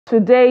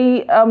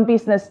today,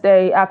 Business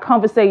Day, our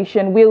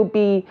conversation will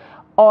be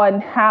on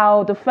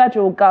how the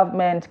federal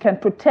government can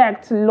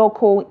protect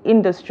local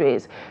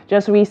industries.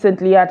 Just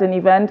recently at an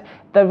event,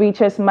 the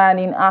richest man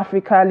in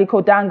Africa,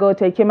 Aliko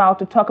Dangote, came out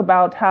to talk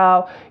about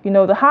how,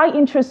 the high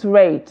interest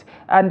rate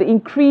and the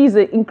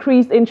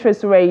increased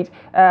interest rate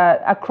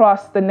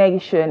across the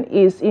nation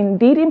is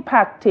indeed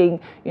impacting,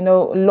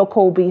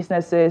 local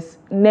businesses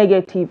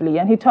negatively.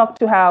 And he talked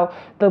to how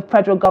the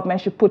federal government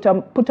should put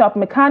up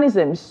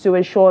mechanisms to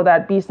ensure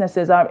that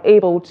businesses are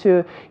able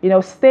to,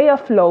 stay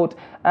afloat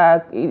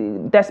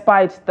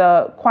despite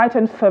the quite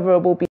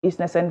unfavorable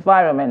business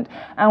environment.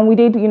 And we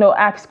did,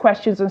 ask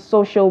questions on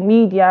social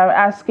media,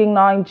 asking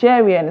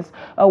Nigerians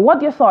what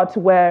their thoughts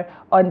were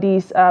on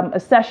this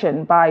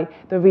session by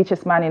the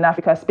richest man in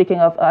Africa, speaking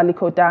of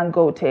Aliko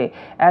Dangote.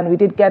 And we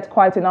did get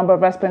quite a number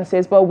of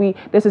responses, but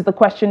this is the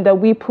question that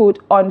we put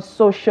on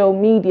social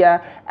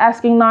media,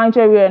 asking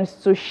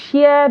Nigerians to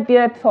share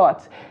their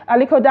thoughts.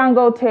 Aliko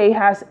Dangote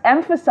has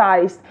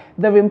emphasized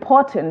the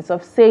importance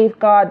of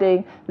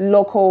safeguarding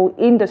local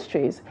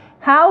industries.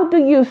 How do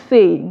you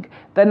think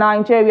the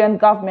Nigerian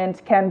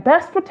government can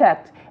best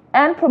protect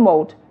and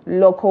promote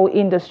local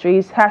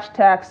industries?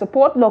 Hashtag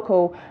support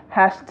local,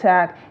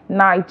 hashtag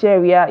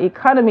Nigeria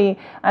economy.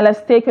 And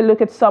let's take a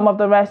look at some of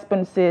the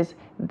responses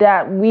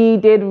that we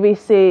did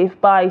receive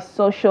by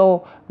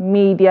social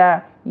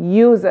media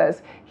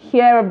users.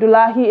 Here,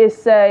 Abdullahi is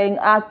saying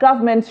our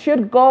government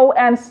should go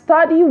and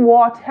study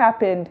what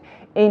happened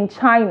in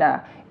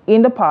China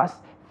in the past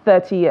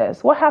 30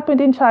 years. What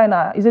happened in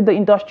China? Is it the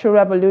Industrial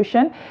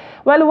Revolution?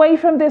 Well, away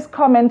from this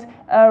comment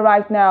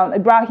right now,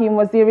 Ibrahim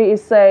Waziri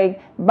is saying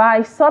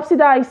by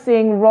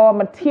subsidizing raw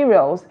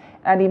materials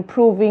and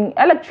improving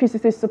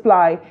electricity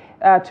supply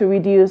to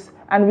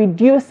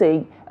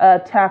reducing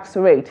tax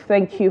rate.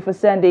 Thank you for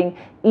sending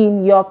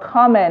in your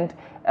comment.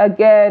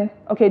 Again,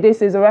 okay,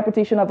 this is a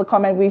repetition of the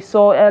comment we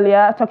saw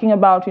earlier, talking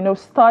about,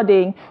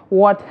 studying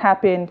what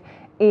happened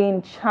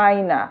in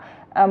China.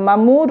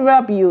 Mahmoud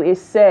Rabiu is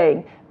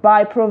saying,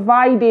 by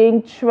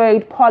providing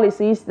trade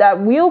policies that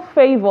will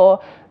favor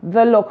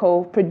the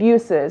local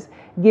producers,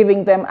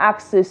 giving them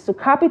access to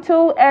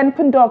capital and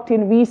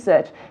conducting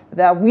research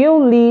that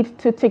will lead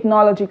to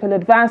technological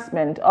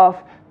advancement of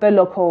the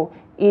local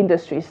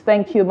industries.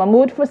 Thank you,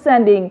 Mahmoud, for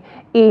sending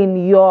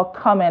in your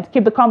comment.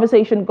 Keep the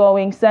conversation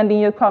going, sending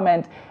your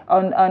comment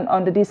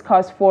on the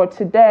discourse for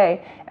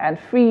today. And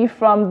Free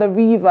from the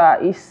River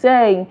is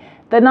saying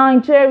the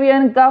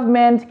Nigerian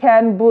government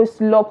can boost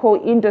local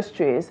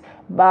industries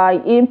by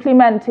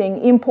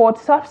implementing import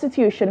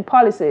substitution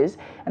policies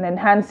and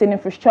enhancing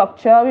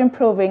infrastructure,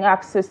 improving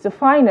access to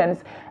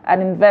finance, and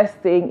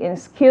investing in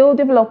skill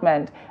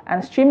development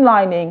and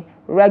streamlining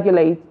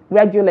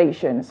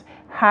regulations.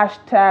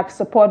 Hashtag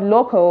support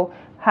local,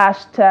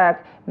 hashtag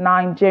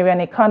Nigerian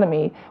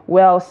economy.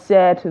 Well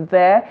said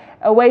there.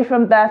 Away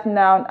from that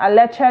now,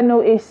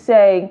 Alechanu is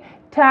saying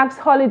tax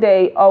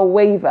holiday or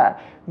waiver,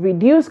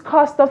 reduce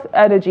cost of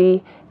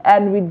energy,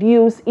 and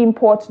reduce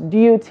import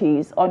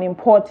duties on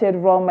imported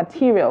raw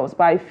materials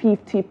by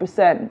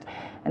 50%,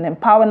 and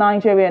empower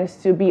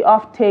Nigerians to be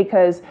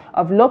off-takers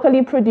of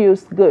locally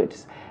produced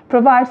goods.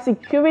 Provide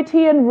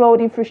security and road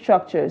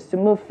infrastructures to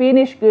move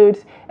finished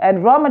goods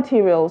and raw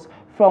materials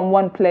from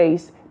one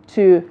place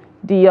to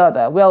the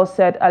other. Well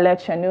said,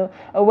 Alechanu.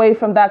 Away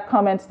from that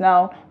comment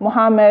now,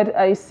 Mohammed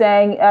is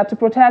saying to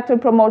protect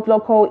and promote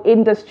local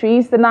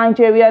industries, the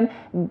Nigerian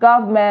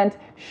government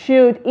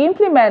should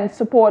implement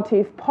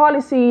supportive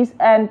policies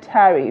and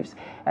tariffs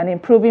and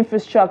improve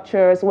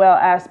infrastructure, as well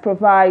as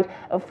provide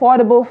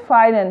affordable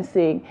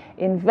financing,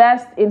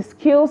 invest in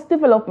skills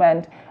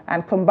development,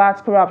 and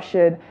combat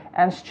corruption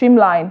and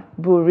streamline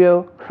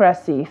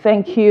bureaucracy.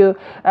 Thank you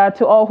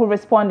to all who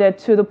responded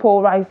to the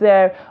poll right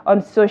there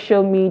on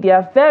social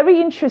media.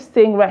 Very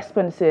interesting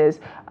responses,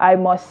 I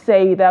must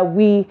say, that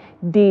we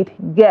did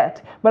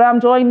get. But I'm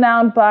joined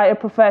now by a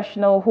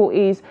professional who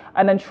is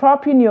an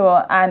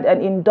entrepreneur and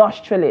an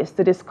industrialist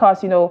to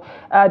discuss, the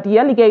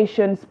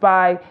allegations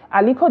by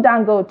Aliko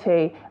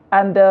Dangote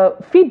and the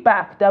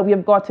feedback that we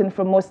have gotten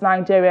from most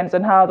Nigerians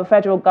on how the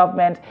federal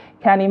government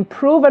can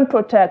improve and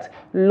protect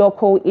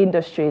local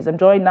industries. I'm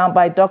joined now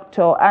by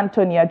Dr.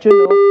 Anthony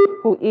Ajulo,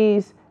 who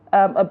is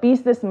a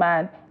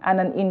businessman and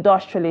an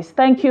industrialist.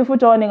 Thank you for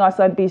joining us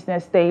on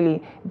Business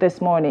Daily this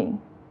morning.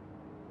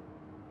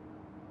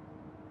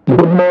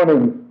 Good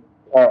morning.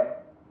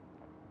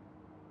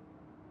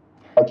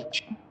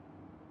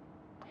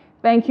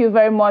 Thank you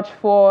very much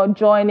for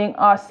joining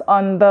us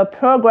on the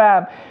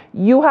program.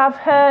 You have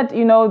heard,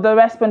 the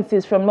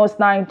responses from most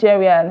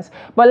Nigerians,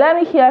 but let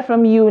me hear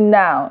from you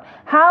now.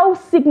 How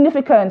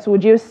significant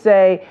would you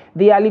say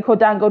the Aliko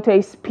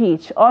Dangote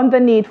speech on the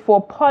need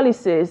for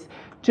policies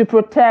to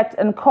protect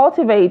and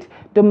cultivate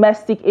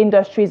domestic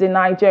industries in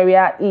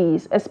Nigeria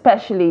is,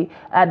 especially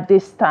at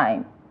this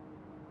time?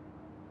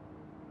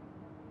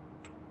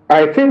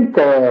 I think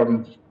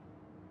the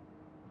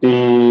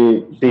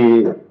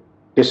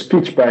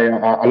speech by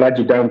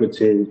Aliko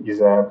Dangote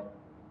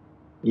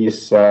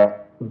is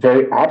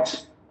very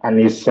apt and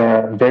is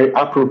very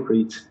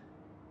appropriate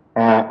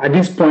at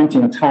this point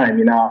in time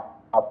in our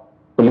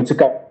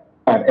political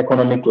and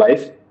economic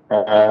life,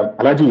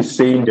 Alhaji is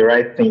saying the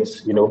right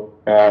things,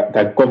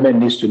 that government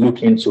needs to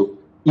look into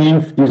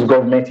if this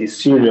government is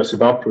serious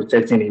about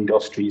protecting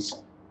industries.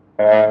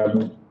 I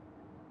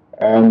don't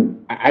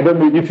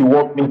know if you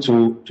want me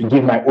to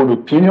give my own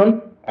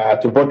opinion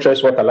to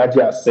buttress what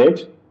Alhaji has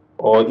said,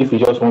 or if you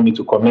just want me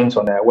to comment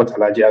on what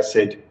Alhaji has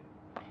said.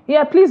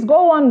 Yeah, please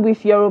go on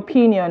with your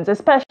opinions,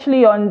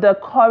 especially on the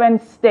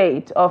current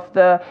state of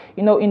the,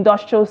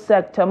 industrial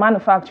sector,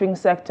 manufacturing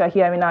sector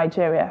here in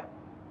Nigeria.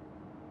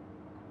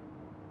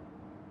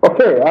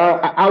 Okay,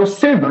 I'll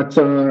say that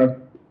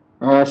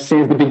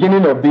since the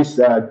beginning of this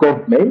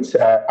government,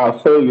 I'll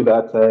tell you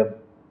that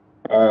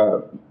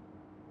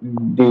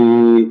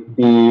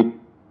the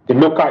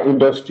local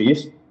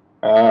industries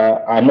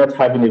are not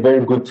having a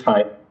very good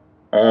time.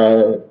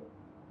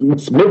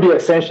 It's maybe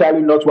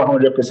essentially not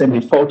 100%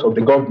 the fault of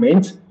the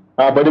government,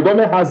 but the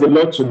government has a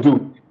lot to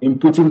do in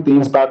putting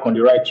things back on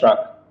the right track.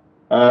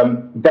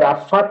 There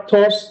are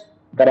factors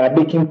that are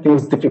making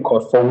things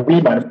difficult for we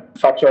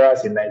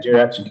manufacturers in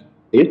Nigeria today.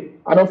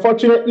 And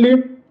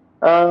unfortunately,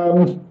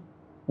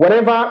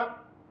 whatever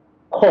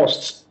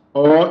costs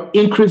or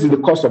increase in the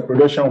cost of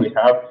production we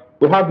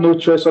have no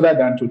choice other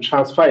than to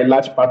transfer a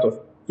large part of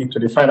it to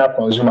the final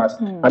consumers.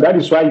 And that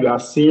is why you are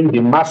seeing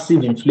the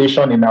massive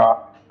inflation in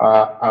our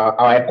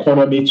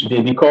economy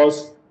today,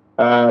 because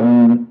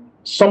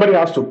somebody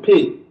has to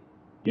pay.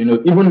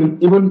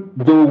 Even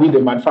though we,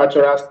 the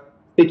manufacturers,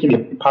 taking a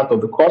part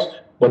of the cost,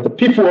 but the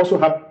people also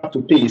have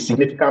to pay a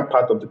significant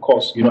part of the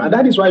cost. And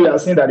that is why we are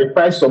saying that the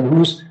price of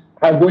goods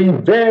are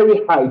going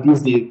very high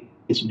these days.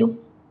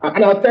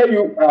 And I'll tell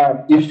you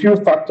a few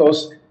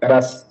factors that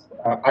has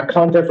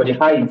accounted for the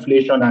high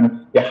inflation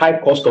and the high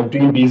cost of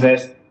doing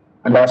business,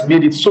 and that's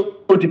made it so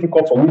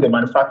difficult for we, the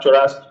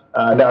manufacturers.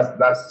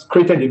 That's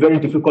created a very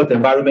difficult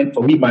environment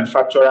for we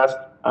manufacturers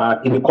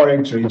in the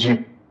current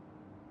regime.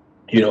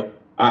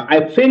 I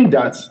think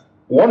that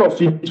one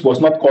of it was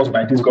not caused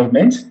by this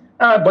government,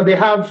 but they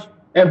have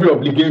every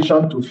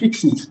obligation to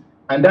fix it,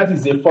 and that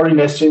is the foreign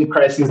exchange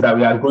crisis that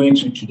we are going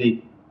through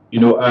today.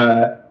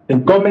 The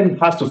government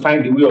has to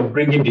find a way of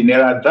bringing the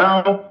naira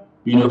down,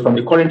 from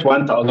the current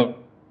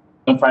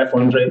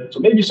 1,500 to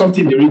maybe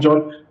something in the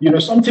region,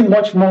 something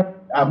much more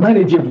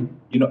manageable.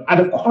 At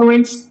the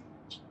current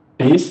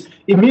pace,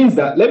 it means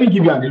that, let me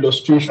give you an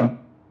illustration.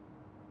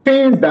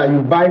 Things that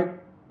you buy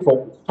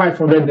for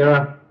 500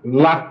 naira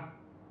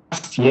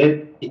last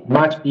year,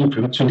 March,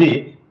 April,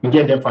 today, you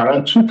get them for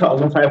around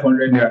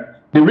 2,500 naira.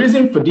 The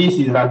reason for this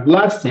is that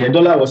last year,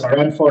 dollar was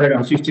around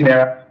 450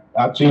 naira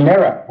to a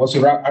naira, was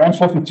around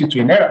 450 to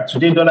a naira.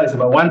 Today, dollar is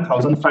about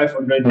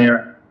 1,500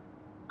 naira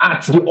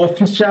at the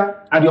official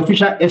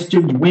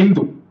exchange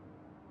window.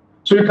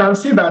 So you can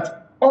see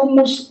that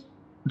almost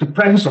the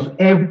price of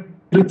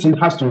everything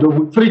has to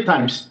double 3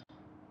 times.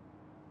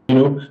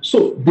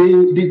 So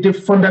the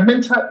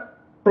fundamental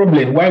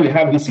problem why we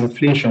have this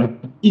inflation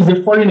is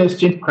the foreign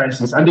exchange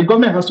crisis, and the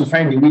government has to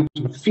find a way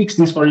to fix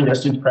this foreign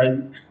exchange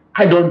crisis.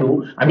 I don't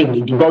know. I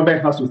mean, the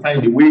government has to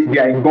find a way. We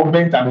are in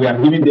government and we are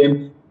giving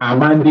them a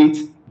mandate.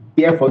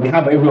 Therefore, they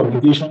have every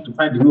obligation to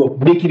find a way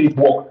of making it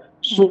work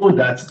so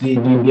that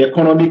the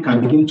economy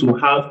can begin to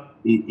have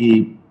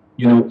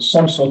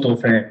some sort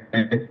of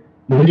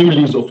new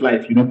lease of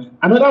life.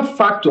 Another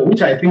factor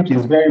which I think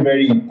is very,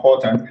 very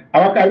important.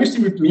 Awaka, are you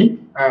still with me?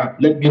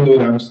 Let me know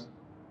that I'm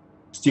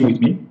still with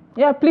me.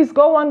 Yeah, please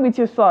go on with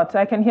your thoughts.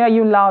 I can hear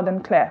you loud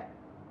and clear.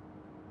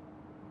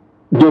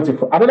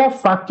 Beautiful. Another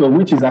factor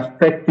which is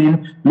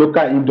affecting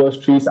local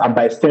industries and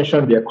by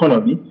extension the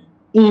economy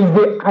is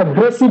the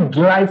aggressive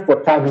drive for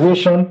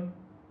taxation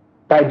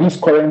by this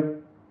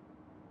current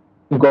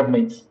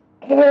government.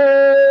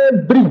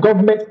 Every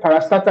government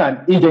parastatal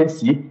and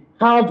agency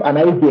have an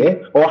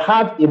idea or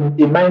have a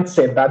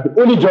mindset that the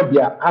only job they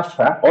are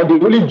after, or the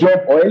only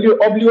job or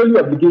only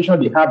obligation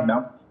they have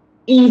now,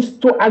 is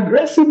to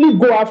aggressively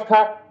go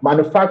after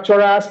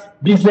manufacturers,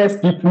 business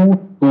people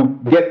who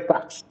get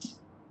taxed.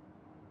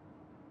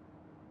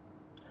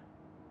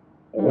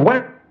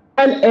 While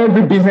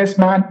every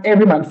businessman,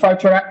 every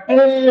manufacturer,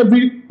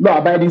 every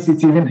law-abiding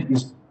citizen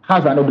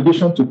has an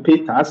obligation to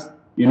pay tax,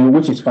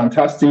 which is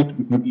fantastic.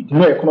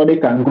 No economy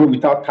can grow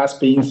without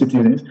tax-paying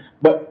citizens.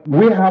 But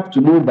we have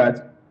to know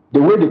that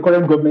the way the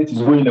current government is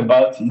going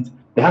about it,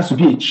 there has to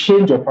be a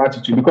change of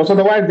attitude, because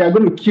otherwise they are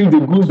going to kill the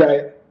goose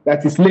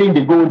that is laying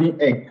the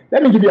golden egg.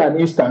 Let me give you an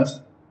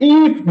instance.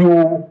 If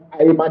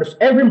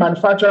every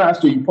manufacturer has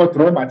to import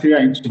raw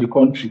material into the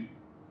country,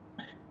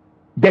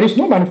 there is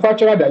no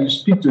manufacturer that you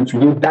speak to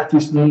today that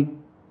is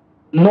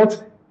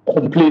not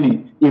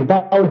complaining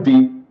about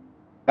the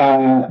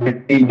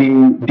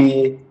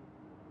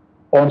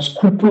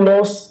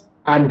unscrupulous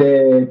and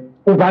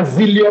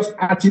overzealous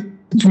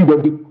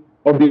attitude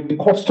of the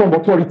custom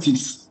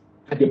authorities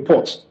at the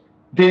port.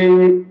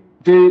 The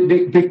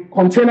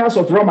containers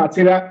of raw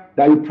material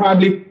that you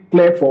probably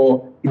clear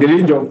for in the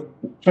range of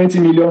 20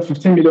 million,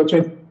 15 million,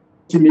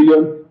 20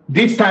 million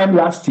this time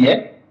last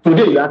year,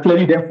 today you are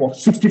clearing them for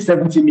 60,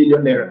 70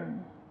 million naira.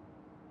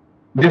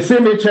 The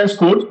same HS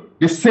code,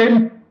 the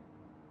same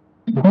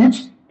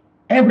goods,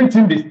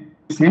 everything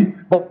the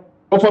same, but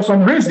for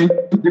some reason,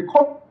 the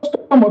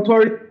custom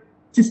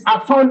authorities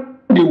have found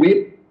a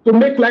way to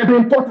make life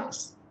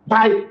importers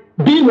by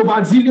being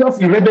overzealous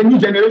in revenue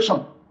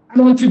generation.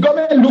 And until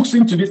government looks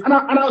into this, and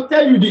I'll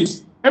tell you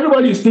this,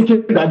 everybody is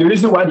thinking that the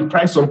reason why the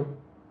price of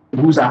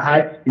goods are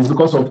high is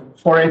because of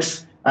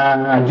forex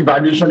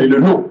devaluation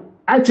alone. No,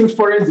 I think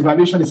forex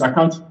devaluation is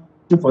accounting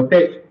for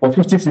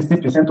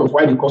 50-60% of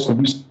why the cost of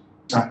goods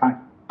are high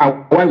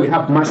and why we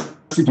have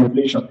massive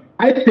inflation.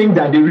 I think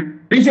that the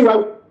reason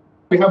why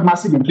we have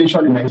massive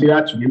inflation in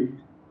Nigeria today,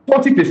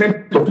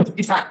 40% of it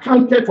is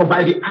accounted for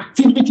by the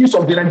activities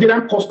of the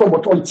Nigerian Custom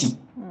Authority.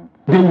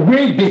 The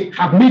way they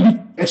have made it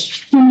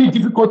extremely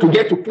difficult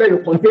to clear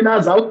your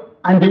containers out,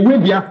 and the way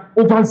they have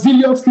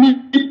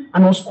overzealously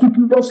and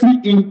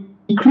unscrupulously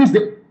increased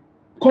the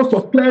cost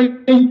of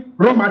clearing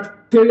raw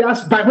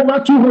materials by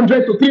over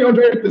 200 to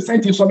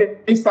 300% in some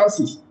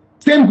instances.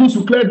 Same goods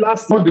you cleared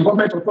last month, the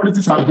government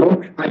authorities have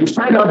done, and you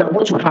find out that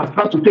what you have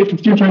had to pay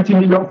 15-20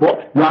 million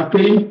for, you are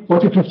paying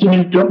 40-50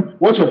 million.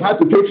 What you have had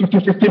to pay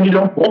 50-50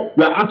 million for,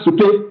 you are asked to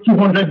pay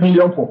 200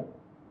 million for.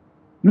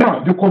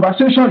 Now, the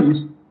conversation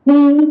is,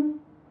 who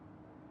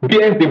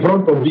bears the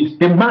brunt of this?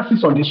 The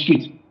masses on the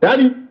street. That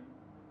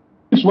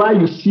is why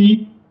you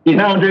see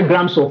 900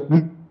 grams of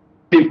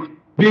milk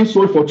being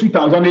sold for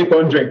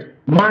 2,800.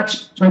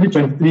 March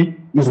 2023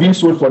 is being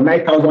sold for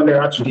 9,000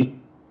 naira today.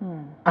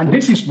 And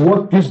this is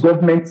what this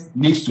government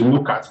needs to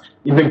look at.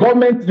 If the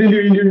government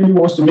really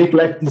wants to make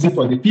life easy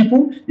for the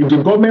people, if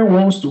the government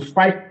wants to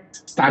fight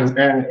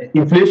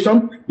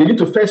inflation, they need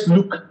to first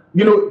look,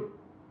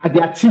 at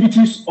the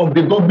activities of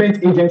the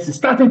government agencies,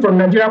 starting from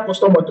Nigeria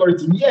Custom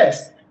Authority.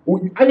 Yes,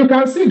 and you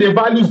can see the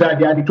values that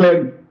they are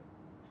declaring.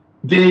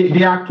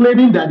 They are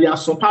claiming that they are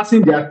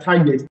surpassing their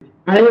targets.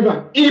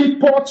 However,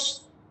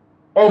 imports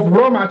of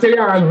raw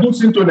material and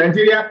goods into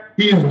Nigeria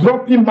is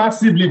dropping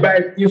massively by,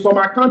 in some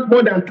account,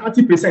 more than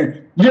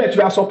 30%. Yet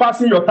you are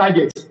surpassing your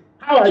targets.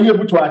 How are you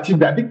able to achieve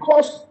that?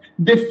 Because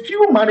the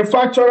few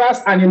manufacturers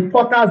and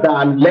importers that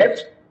are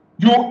left,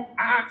 you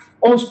are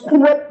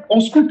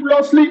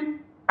unscrupulously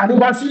and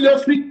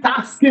overzealously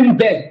tasking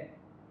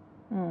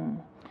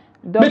them,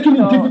 making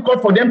it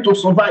difficult for them to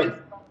survive.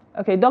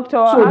 Okay,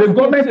 Doctor. So the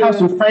government has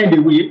to find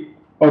a way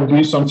of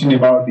doing something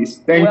about this.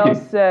 Thank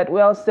you.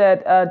 Well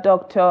said,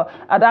 Doctor.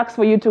 I'd ask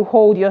for you to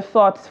hold your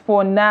thoughts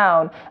for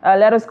now.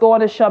 Let us go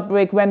on a short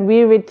break. When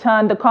we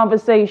return, the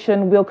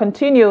conversation will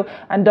continue.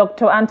 And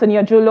Dr. Anthony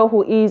Ajulo,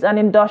 who is an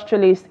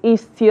industrialist,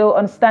 is still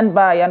on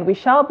standby. And we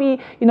shall be,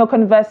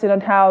 conversing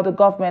on how the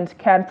government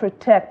can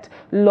protect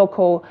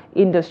local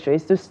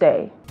industries. To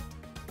stay.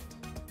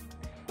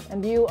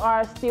 And you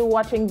are still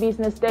watching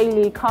Business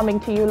Daily, coming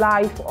to you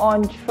live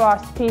on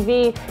Trust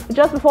TV.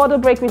 Just before the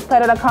break, we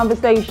started a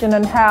conversation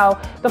on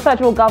how the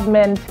federal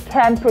government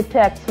can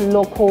protect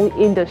local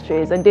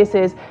industries. And this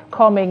is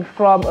coming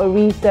from a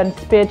recent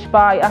speech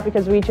by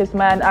Africa's richest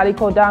man,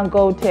 Aliko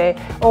Dangote,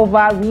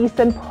 over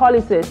recent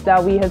policies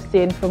that we have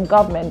seen from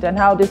government and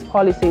how these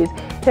policies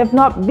have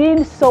not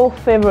been so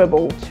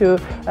favorable to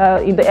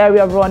in the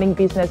area of running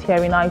business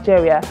here in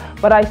Nigeria.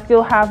 But I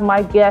still have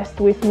my guest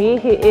with me.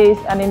 He is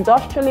an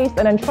industrialist,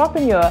 an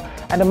entrepreneur,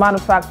 and a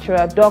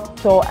manufacturer,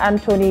 Dr.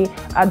 Anthony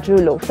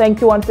Ajulo. Thank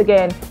you once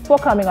again for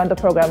coming on the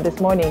program this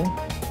morning.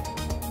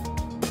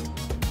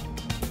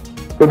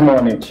 Good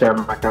morning,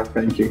 Chiamaka.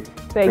 Thank you.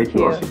 Thank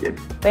you.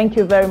 Thank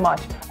you very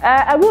much.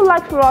 I would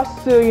like for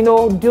us to,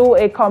 do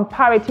a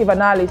comparative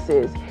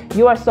analysis.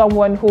 You are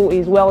someone who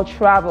is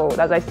well-traveled.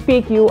 As I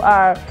speak, you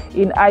are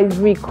in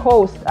Ivory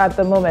Coast at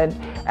the moment.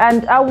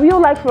 And I would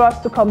like for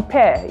us to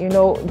compare,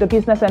 the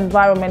business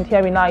environment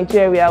here in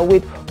Nigeria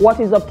with what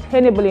is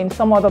obtainable in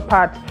some other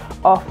part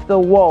of the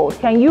world.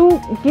 Can you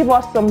give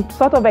us some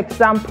sort of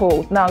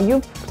examples? Now,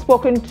 you've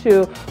spoken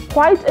to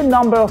quite a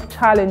number of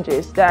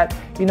challenges that,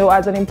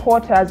 as an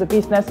importer, as a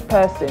business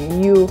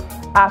person, you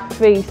are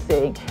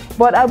facing.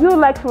 But I would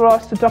like for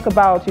us to talk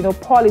about,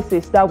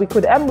 policies that we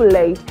could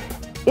emulate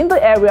in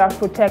the area of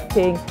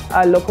protecting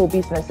local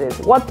businesses.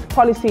 What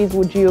policies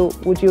would you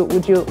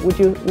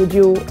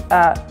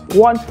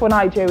want for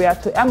Nigeria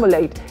to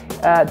emulate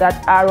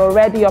that are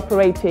already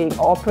operating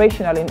or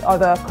operational in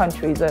other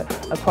countries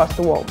across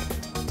the world?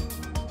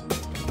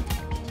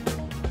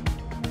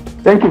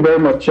 Thank you very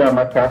much,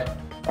 Chiamaka.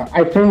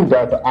 I think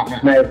that,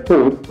 and I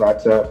hope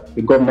that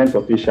the government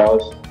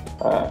officials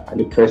and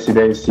the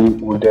presidency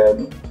would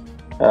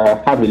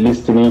have a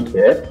listening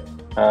ear.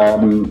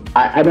 And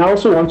I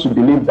also want to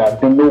believe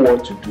that they know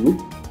what to do.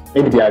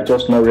 Maybe they are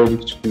just not ready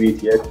to do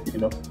it yet,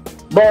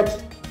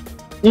 But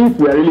if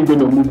we are really going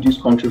to move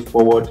this country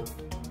forward,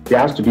 there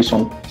has to be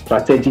some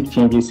strategic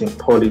changes in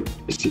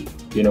policy,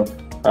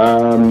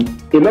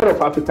 A lot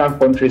of African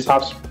countries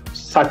have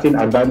certain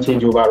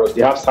advantage over us.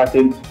 They have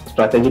certain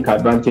strategic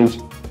advantage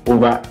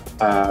over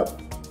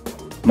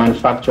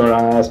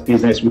manufacturers,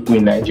 business people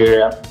in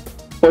Nigeria.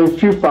 For a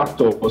few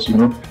factors,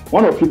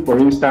 One of it, for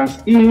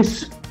instance,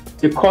 is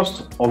the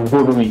cost of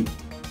borrowing.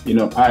 In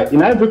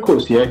Ivory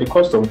Coast here, the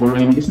cost of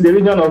borrowing is in the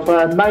region of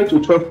 9 to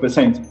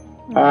 12%.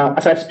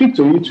 As I speak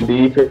to you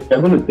today, if you're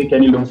going to take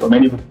any loan from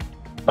any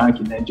bank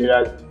in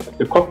Nigeria,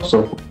 the cost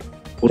of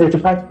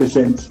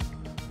 35%.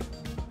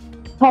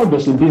 How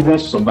does a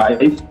business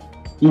survive if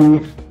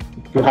you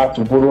have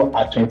to borrow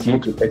at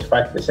 28 to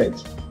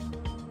 35%?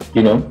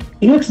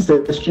 It makes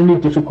it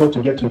extremely difficult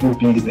to get to do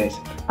business.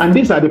 And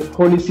these are the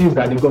policies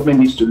that the government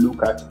needs to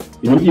look at.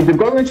 If the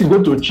government is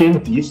going to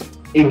change this,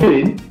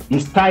 again,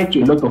 it's tied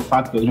to a lot of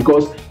factors.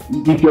 Because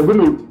if you're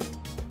going to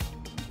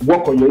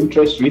work on your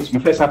interest rates, you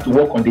first have to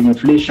work on the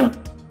inflation.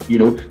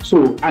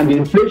 And the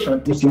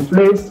inflation is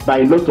influenced by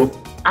a lot of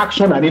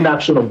action and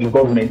inaction of the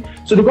government.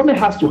 So the government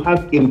has to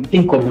have a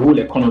think of the whole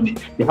economy.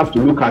 They have to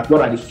look at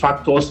what are the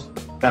factors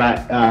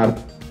that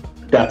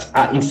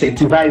are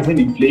incentivizing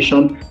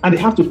inflation, and they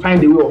have to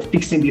find a way of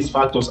fixing these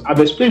factors. I've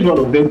explained one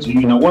of them to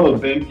you. Now, one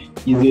of them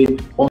is the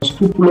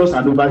unscrupulous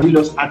and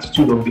overzealous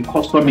attitude of the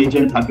custom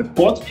agent at the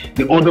port.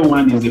 The other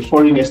one is the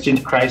foreign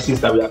exchange crisis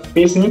that we are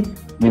facing.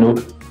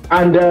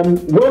 And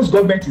once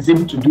government is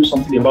able to do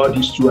something about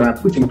these two and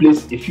put in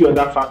place a few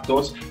other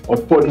factors or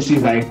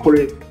policies that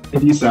encourage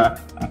these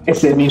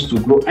SMEs to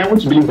grow, I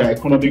want to believe that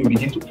economy will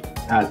begin to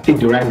take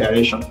the right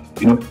direction.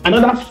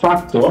 Another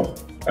factor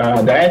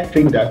that I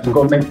think that the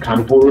government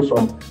can borrow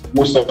from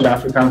most of the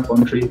African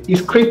countries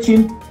is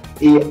creating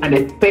an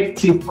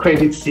effective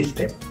credit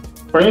system.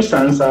 For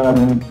instance,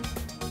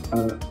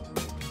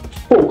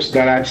 folks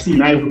that are still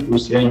in Ivory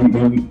Coast,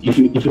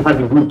 if you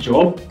have a good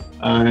job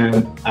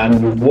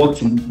and you've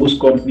worked in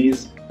most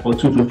companies for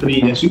 2 to 3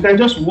 years, you can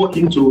just walk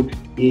into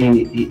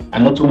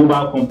an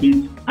automobile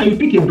company and you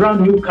pick a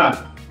brand new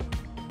car.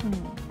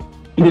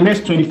 In the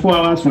next 24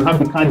 hours, you have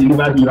the car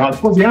delivered to your house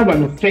because they have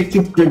an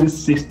effective credit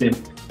system.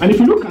 And if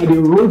you look at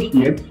the road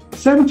here,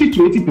 70 to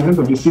 80%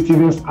 of the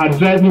citizens are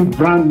driving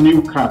brand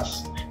new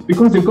cars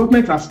because the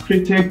government has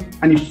created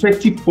an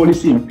effective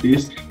policy in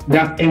place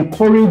that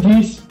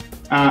encourages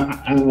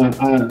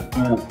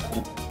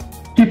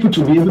people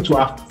to be able to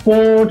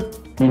afford,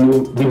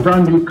 the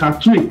brand new car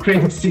through a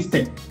credit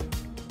system.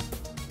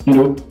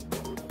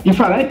 In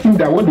fact, I think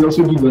that what they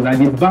also did was that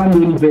they banned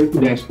any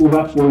vehicle that is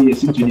over 4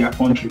 years into their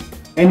country.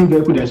 Any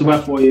vehicle that is over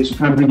 4 years, you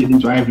can't bring it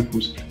into Ivory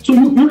Coast. So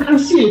you can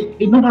see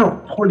a number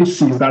of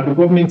policies that the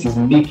government is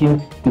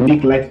making to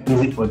make life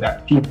easy for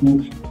their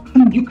people.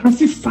 And you can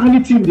see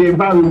sanity in the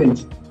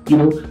environment.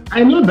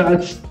 I know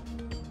that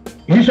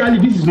usually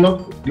this is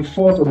not the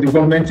fault of the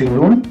government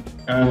alone.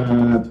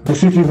 The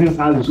citizens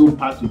have their own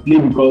part to play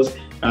because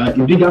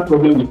the bigger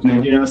problem with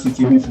Nigerian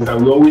citizens is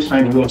that we always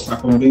find a way of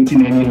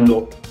circumventing any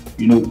law.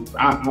 The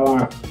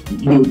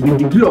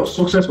degree of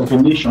success of a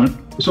nation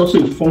is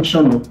also a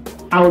function of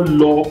how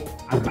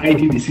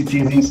law-abiding the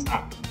citizens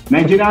are.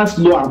 Nigeria's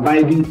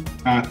law-abiding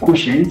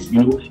quotient,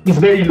 is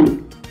very low.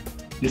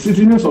 The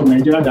citizens of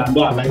Nigeria that are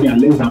law-abiding are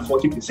less than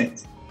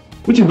 40%,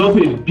 which is also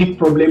a big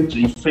problem to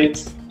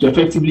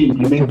effectively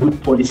implement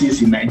good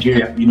policies in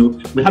Nigeria.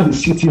 We have the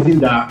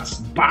citizens that are as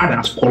bad,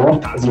 as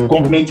corrupt as the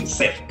government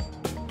itself.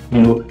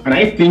 And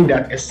I think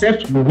that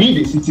except we,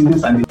 the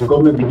citizens and the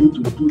government, begin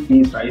to do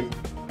things right,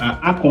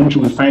 our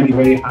country will find it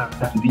very hard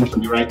to be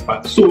on the right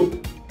path. So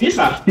these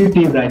are a few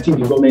things that I think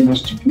the government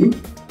needs to do.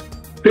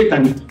 Create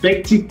an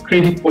effective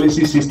credit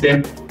policy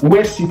system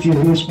where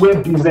citizens, where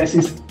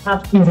businesses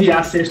have easy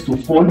access to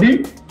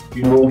funding.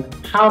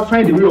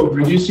 Find a way of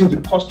reducing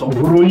the cost of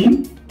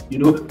borrowing.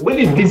 When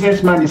a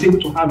businessman is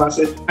able to have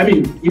access,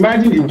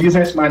 imagine a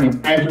businessman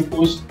in Ivory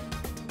Coast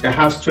that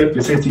has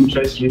 12%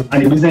 interest rate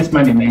and a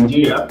businessman in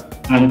Nigeria,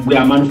 and we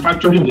are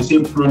manufacturing the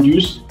same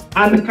produce.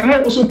 And can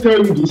I also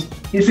tell you this?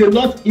 It's a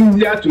lot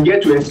easier to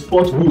get to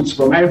export goods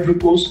from Ivory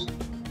Coast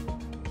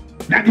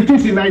than it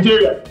is in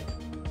Nigeria.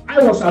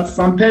 I was at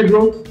San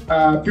Pedro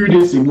a few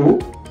days ago.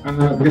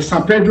 The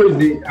San Pedro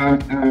is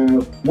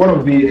one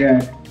of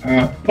the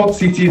port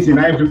cities in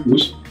Ivory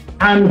Coast,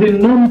 and the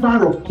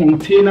number of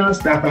containers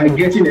that are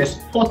getting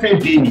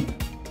exported daily,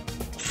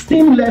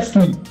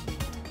 seamlessly.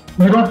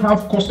 You don't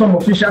have custom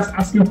officials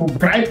asking for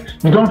bribe.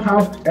 You don't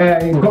have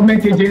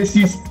government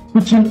agencies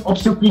putting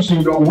obstacles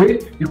in your way.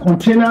 The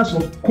containers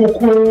of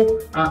cocoa,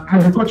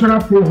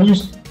 agricultural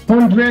produce,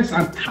 hundreds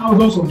and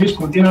thousands of these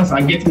containers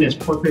are getting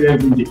exported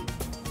every day.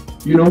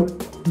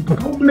 The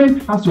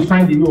government has to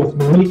find a way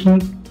of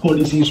making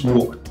policies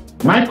work.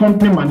 My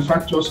company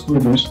manufactures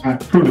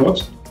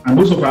products, and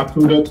most of our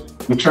products,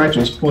 we try to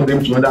export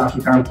them to other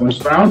African countries.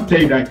 But I'll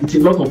tell you that it's a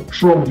lot of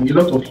trouble, a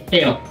lot of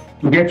hell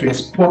to get to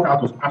export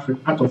out of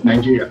Africa, out of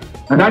Nigeria.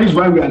 And that is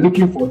why we are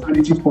looking for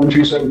alternative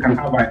countries where we can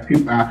have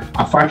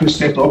a factory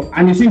set up.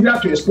 And it's easier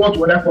to export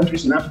to other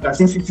countries in Africa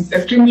since it is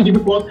extremely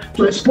difficult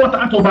to export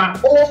out of our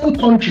own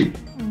country.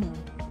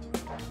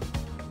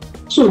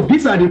 So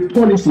these are the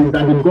policies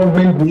that the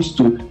government needs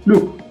to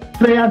look.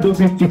 Prayer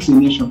doesn't fix a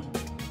nation.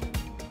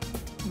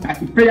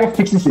 If prayer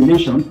fixes a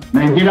nation,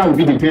 Nigeria will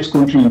be the best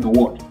country in the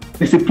world.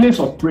 There's a place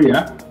of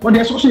prayer, but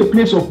there's also a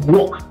place of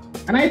work.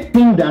 And I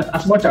think that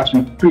as much as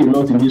we pray a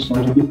lot in this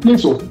country, the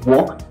place of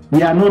work,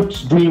 we are not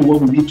doing what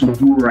we need to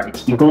do right.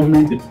 The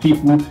government, the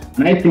people,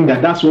 and I think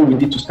that that's what we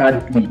need to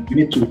start doing. We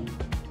need to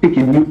take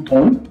a new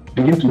turn,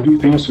 begin to do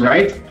things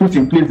right, put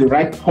in place the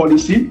right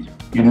policy,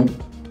 you know,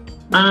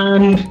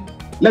 and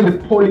let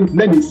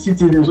the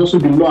citizens also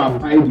be law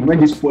abiding when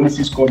these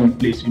policies come in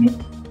place, you know.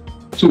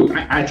 So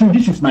I think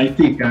this is my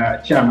take,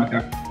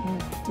 Chiamaka.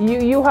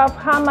 You have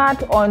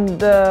hammered on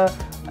the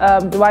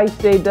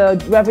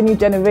the revenue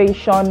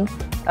generation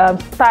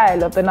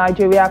style of the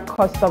Nigeria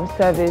Customs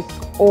Service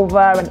over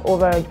and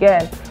over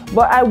again.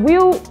 But I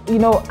will,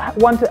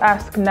 want to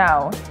ask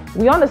now.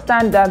 We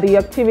understand that the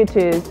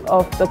activities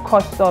of the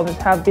customs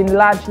have been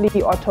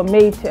largely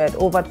automated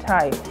over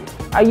time.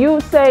 Are you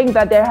saying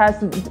that that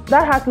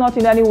has not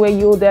in any way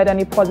yielded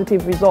any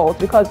positive results?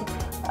 Because,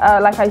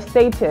 like I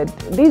stated,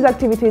 these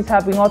activities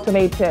have been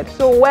automated.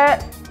 So where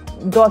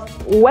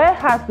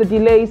has the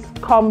delays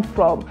come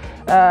from,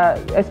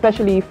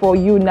 especially for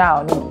you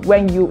now,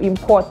 when you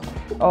import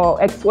or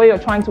where you're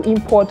trying to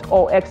import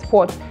or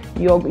export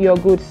your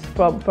goods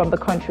from the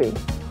country?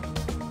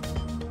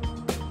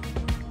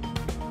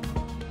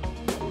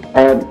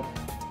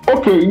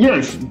 Okay,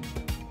 yes.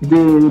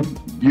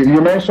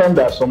 You mentioned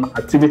that some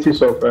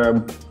activities of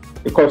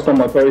the custom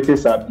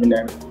authorities have been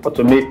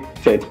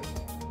automated.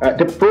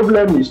 The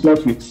problem is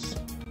not with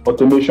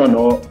automation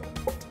or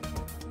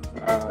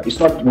it's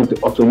not with the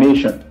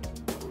automation.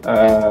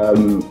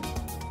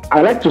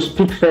 I like to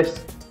speak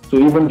first to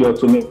even the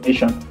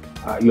automation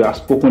you have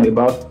spoken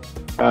about.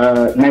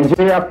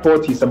 Nigeria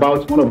port is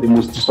about one of the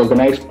most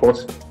disorganized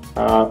ports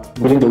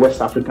within the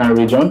West African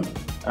region.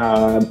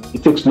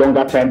 It takes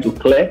longer time to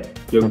clear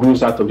your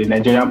goods out of the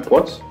Nigerian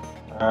ports.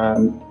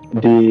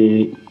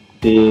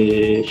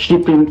 The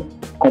shipping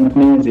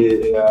companies,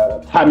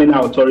 the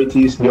terminal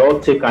authorities, they all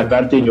take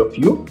advantage of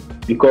you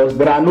because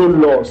there are no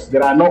laws,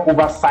 there are no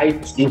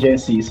oversight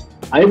agencies.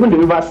 And even the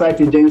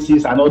oversight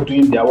agencies are not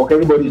doing their work.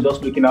 Everybody is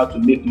just looking out to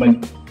make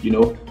money, you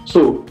know.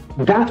 So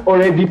that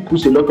already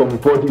puts a lot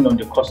of burden on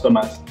the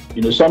customers.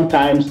 You know,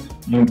 sometimes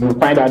you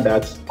find out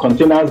that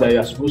containers that you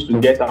are supposed to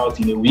get out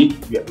in a week,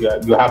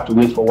 you have to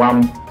wait for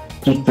 1,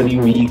 2, 3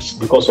 weeks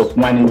because of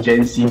one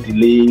agency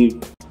delay,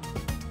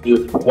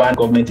 one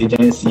government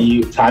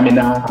agency,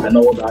 terminal, and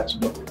all that. You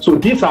know. So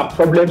these are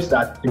problems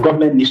that the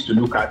government needs to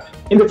look at.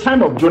 In the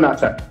time of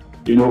Jonathan,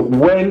 you know,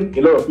 when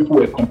a lot of people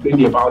were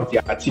complaining about the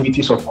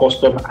activities of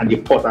custom and the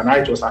port and how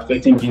it was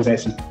affecting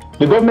businesses,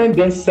 the government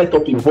then set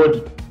up a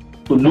body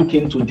to look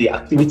into the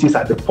activities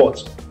at the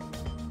port.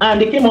 And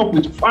they came up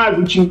with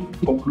far-reaching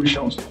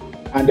conclusions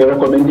and the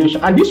recommendation,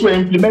 and these were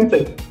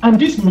implemented. And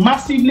this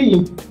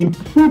massively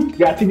improved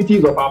the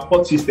activities of our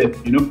port system,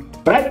 you know.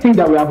 But I think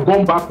that we have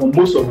gone back on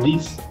most of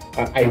these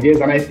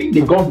ideas, and I think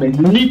the government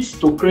needs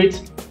to create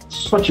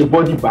such a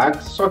body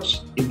back,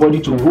 such a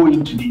body to go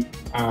into the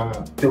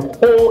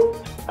whole,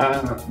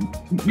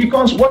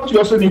 because what you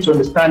also need to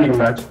understand is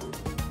that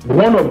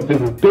one of the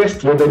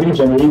best revenue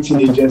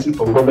generating agencies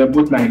for government,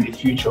 both now and in the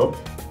future,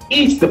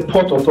 is the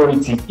port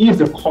authority, is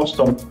the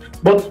custom.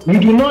 But you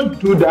do not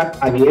do that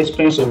at the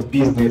expense of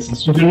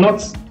businesses. You do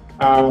not,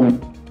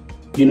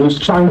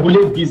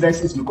 strangulate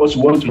businesses because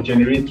you want to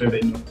generate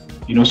revenue.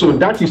 You know, so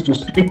that is to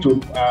speak to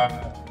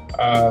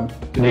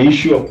the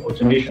issue of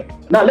automation.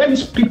 Now, let me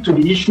speak to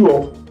the issue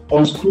of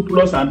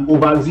unscrupulous and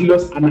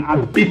overzealous and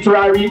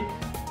arbitrary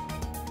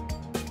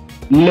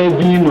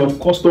levying of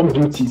custom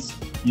duties.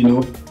 You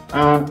know,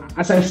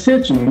 as I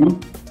said to you,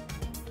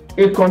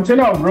 a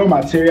container of raw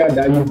material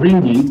that you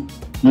bring in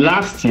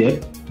last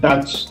year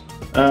that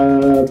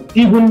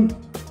even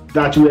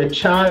that you were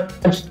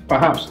charged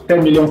perhaps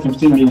 10 million,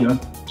 15 million,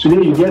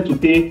 today you get to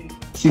pay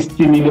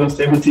 60 million,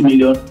 70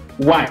 million.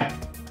 Why?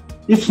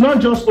 It's not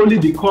just only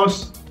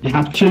because they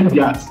have changed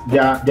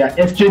their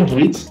exchange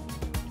rates.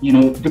 You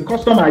know, the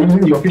customer are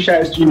using the official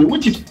exchange rate,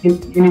 which is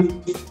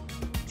in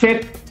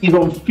itself is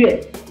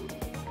unfair,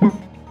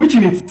 which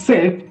in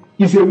itself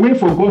is a way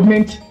for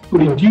government to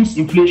reduce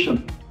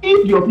inflation.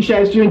 If the official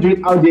exchange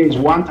rate out there is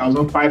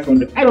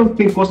 1,500, I don't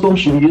think customs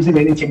should be using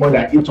anything more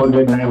than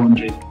 800,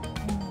 900.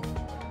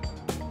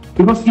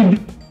 Because if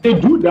they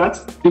do that,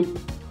 the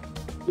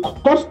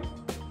cost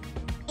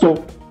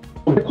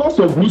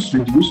of goods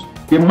reduce,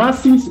 the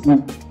masses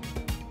will,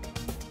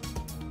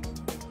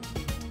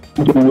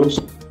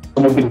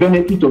 some of the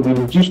benefit of the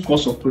reduced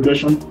cost of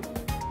production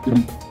to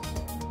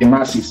the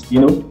masses,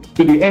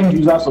 to the end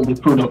users of the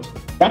product.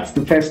 That's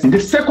the first thing.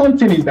 The second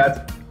thing is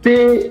that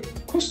the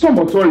custom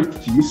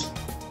authorities,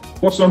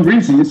 for some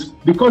reasons,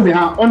 because they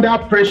are under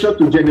pressure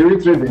to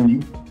generate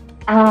revenue,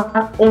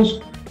 are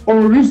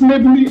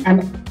unreasonably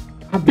and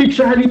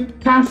arbitrarily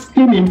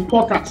tasking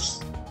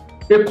importers.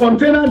 A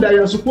container that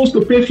you're supposed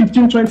to pay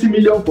 15, 20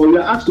 million for,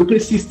 you're asked to pay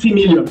 60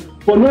 million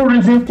for no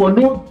reason, for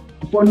no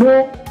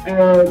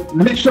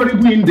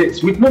measurable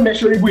index. With no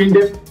measurable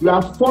index, you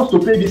are forced to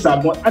pay this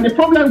amount. And the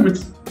problem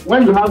with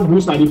when you have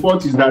goods and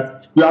imports is that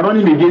you are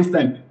running against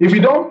time. If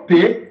you don't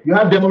pay, you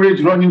have demurrage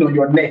running on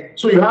your neck.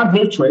 So you have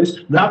no choice.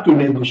 You have to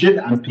negotiate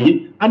and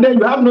pay. And then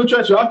you have no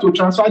choice. You have to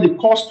transfer the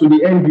cost to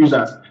the end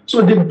users.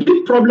 So the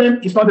big problem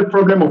is not the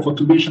problem of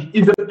automation.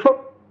 It's the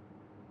problem.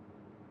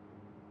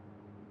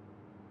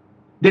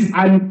 There's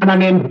an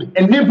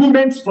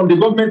enablement from the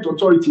government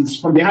authorities,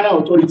 from the higher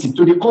authority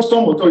to the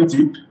custom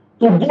authority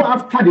to go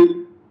after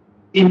the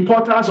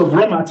importers of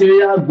raw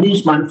material,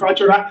 goods,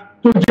 manufacturer,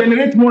 to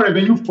generate more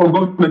revenue for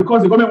government,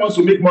 because the government wants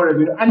to make more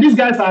revenue. And these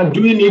guys are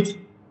doing it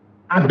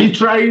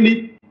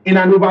arbitrarily in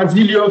an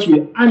overzealous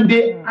way, and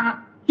they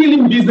are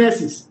killing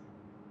businesses.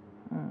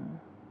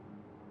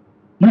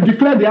 You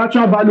declare the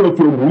actual value of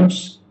your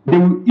goods.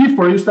 If,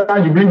 for instance,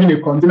 you bring in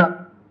a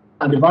container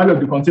and the value of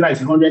the container is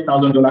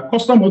 $100,000,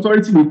 custom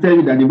authority will tell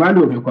you that the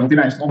value of your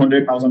container is not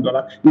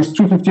 $100,000, it's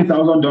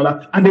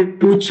 $250,000, and they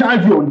will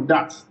charge you on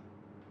that.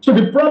 So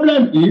the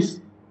problem is,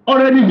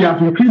 already they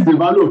have increased the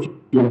value of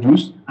your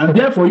goods, and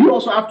therefore you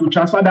also have to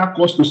transfer that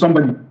cost to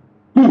somebody,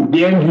 who?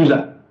 The end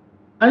user.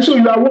 And so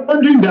you are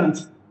wondering that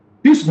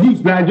this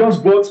goods that I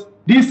just bought,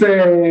 this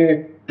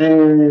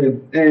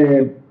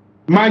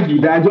Maggie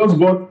that I just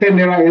bought 10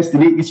 naira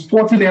yesterday is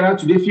 40 naira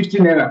today, 50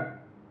 naira.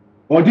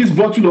 Or this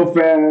bottle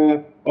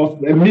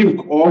of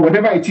milk or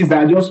whatever it is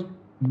that I just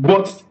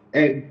bought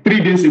 3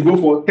 days ago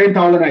for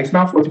 10,000 naira, it's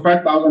now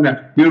 45,000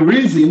 naira. The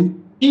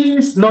reason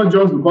is not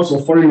just because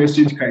of foreign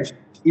exchange crisis,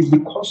 it's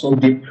because of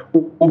the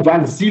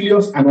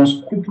overzealous and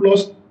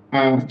unscrupulous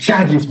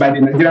charges by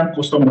the Nigerian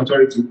Custom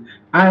Authority.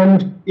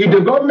 And if the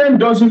government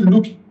doesn't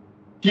look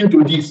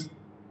into this,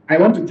 I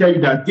want to tell you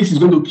that this is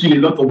going to kill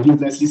a lot of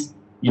businesses.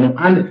 And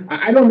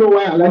I don't know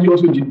why Alaji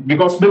also did,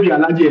 because maybe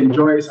Alaji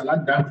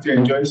Dangote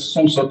enjoys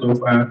some sort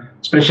of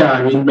special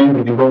arrangement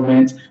with the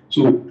government.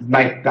 So,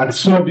 like that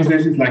small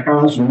businesses like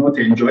ours will not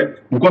enjoy.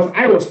 Because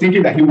I was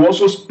thinking that he will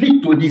also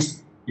speak to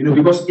this,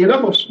 because a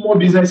lot of small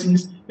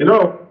businesses, a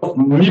lot of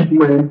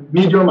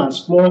medium and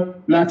small,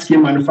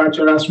 large-scale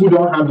manufacturers who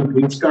don't have the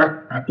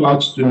political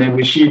clout to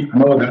negotiate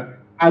and all that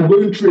are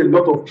going through a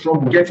lot of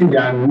trouble getting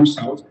their rules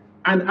out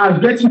and are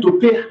getting to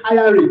pay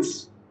higher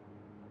rates.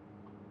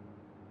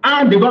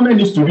 And the government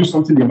needs to do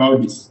something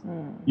about this.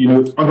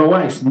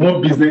 Otherwise, more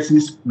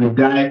businesses will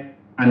die,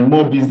 and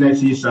more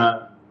businesses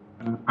are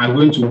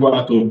going to go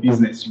out of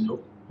business. More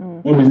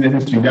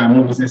businesses will die, and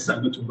more businesses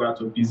are going to go out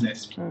of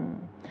business.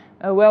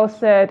 Well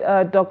said,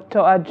 Dr.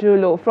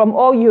 Ajulo. From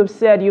all you've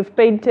said, you've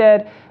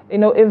painted,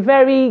 a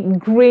very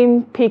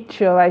grim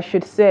picture, I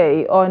should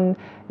say, on,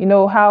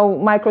 how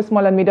micro,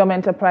 small, and medium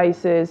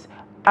enterprises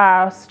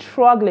are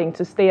struggling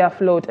to stay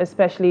afloat,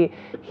 especially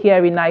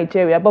here in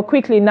Nigeria. But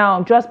quickly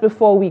now, just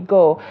before we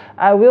go,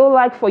 I will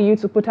like for you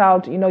to put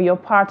out, your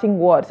parting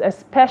words,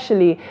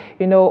 especially,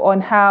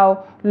 on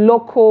how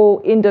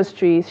local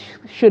industries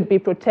should be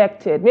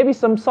protected. Maybe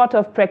some sort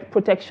of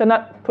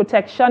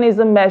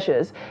protectionism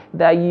measures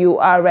that you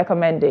are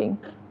recommending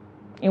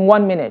in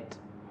 1 minute.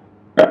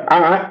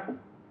 I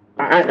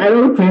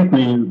don't think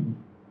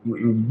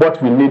what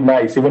we need now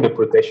is even the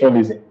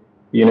protectionism.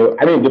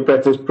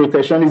 The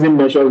protectionism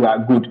measures are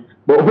good,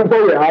 but what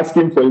we're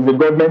asking for is the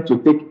government to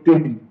take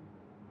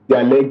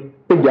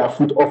their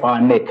foot off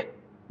our neck.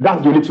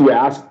 That's the only thing we're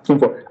asking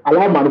for.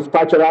 Allow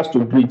manufacturers to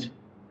breathe.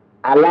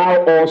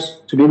 Allow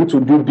us to be able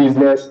to do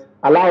business.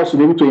 Allow us to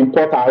be able to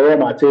import our raw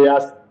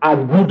materials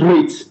at good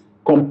rates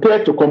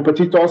compared to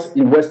competitors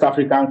in West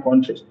African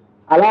countries.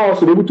 Allow us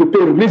to be able to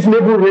pay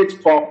reasonable rates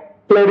for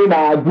clearing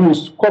our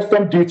goods,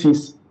 custom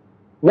duties.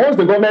 Once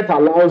the government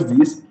allows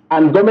this,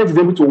 and government is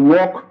able to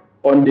work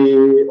on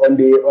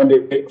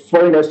the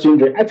foreign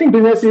exchange rate, I think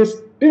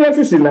businesses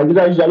in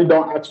Nigeria usually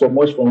don't ask for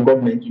much from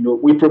government.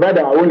 We provide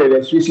our own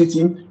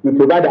electricity, we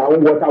provide our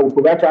own water, we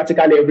provide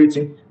practically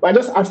everything. We're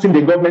just asking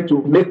the government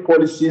to make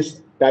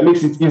policies that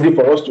makes it easy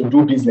for us to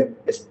do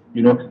business,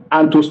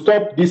 and to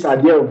stop this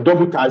idea of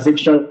double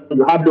taxation.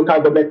 You have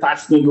local government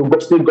taxing you,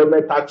 state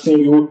government taxing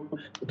you,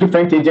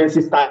 different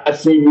agencies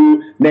taxing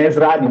you,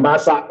 NESRA,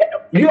 NIMASA.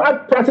 You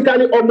have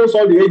practically almost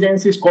all the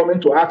agencies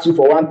coming to ask you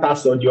for one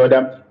tax or the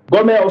other.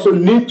 Government also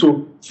need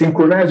to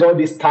synchronize all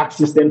this tax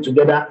system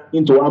together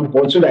into one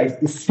point so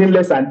that it's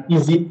seamless and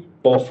easy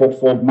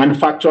for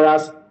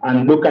manufacturers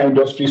and local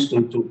industries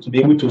to be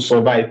able to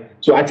survive.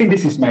 So I think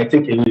this is my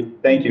takeaway.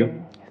 Thank you.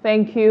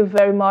 Thank you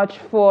very much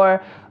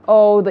for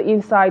all the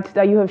insights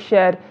that you have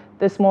shared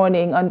this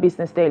morning on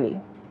Business Daily.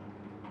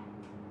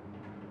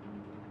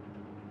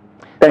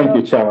 Thank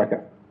you,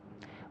 Chiamaka.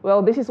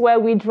 Well, this is where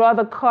we draw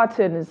the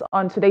curtains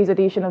on today's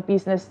edition of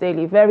Business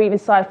Daily. Very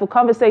insightful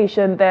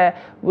conversation there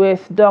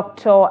with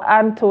Dr.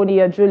 Anthony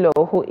Ajulo,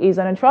 who is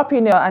an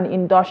entrepreneur and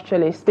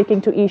industrialist,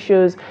 speaking to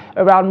issues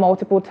around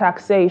multiple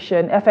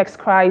taxation, FX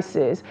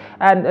crisis,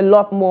 and a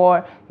lot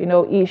more,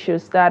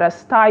 issues that are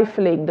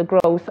stifling the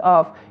growth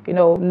of,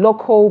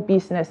 local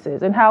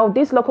businesses and how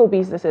these local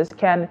businesses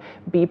can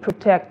be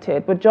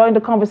protected. But join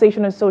the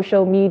conversation on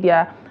social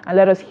media and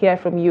let us hear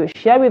from you.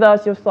 Share with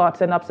us your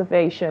thoughts and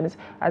observations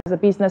as a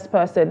business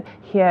person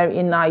here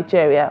in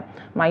Nigeria.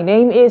 My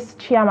name is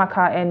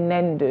Chiamaka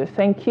Enendu.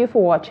 Thank you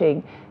for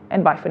watching,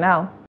 and bye for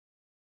now.